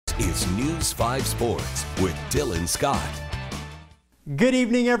is News 5 Sports with Dylan Scott. Good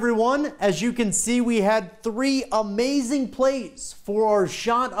evening, everyone. As you can see, we had 3 amazing plays for our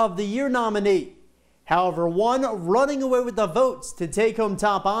Shot of the Year nominee. However, one running away with the votes to take home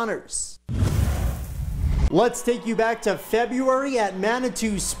top honors. Let's take you back to February at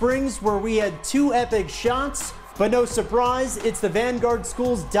Manitou Springs, where we had 2 epic shots. But no surprise, it's the Vanguard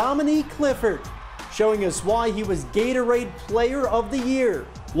School's Dominique Clifford, showing us why he was Gatorade Player of the Year.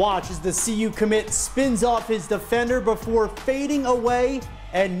 Watch as the CU commit spins off his defender before fading away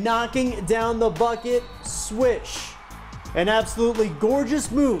and knocking down the bucket. Swish. An absolutely gorgeous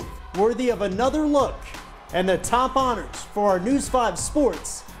move, worthy of another look, and the top honors for our News 5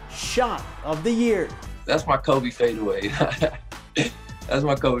 Sports Shot of the Year. That's my Kobe fadeaway. That's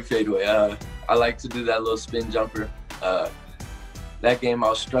my Kobe fadeaway. I like to do that little spin jumper. That game I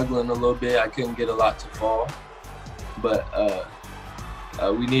was struggling a little bit. I couldn't get a lot to fall, but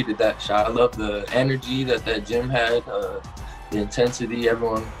we needed that shot. I love the energy that gym had, the intensity.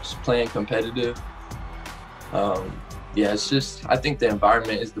 Everyone was playing competitive. Yeah, it's just, I think the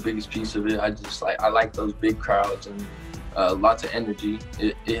environment is the biggest piece of it. I like those big crowds and lots of energy.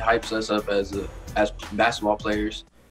 It hypes us up as basketball players.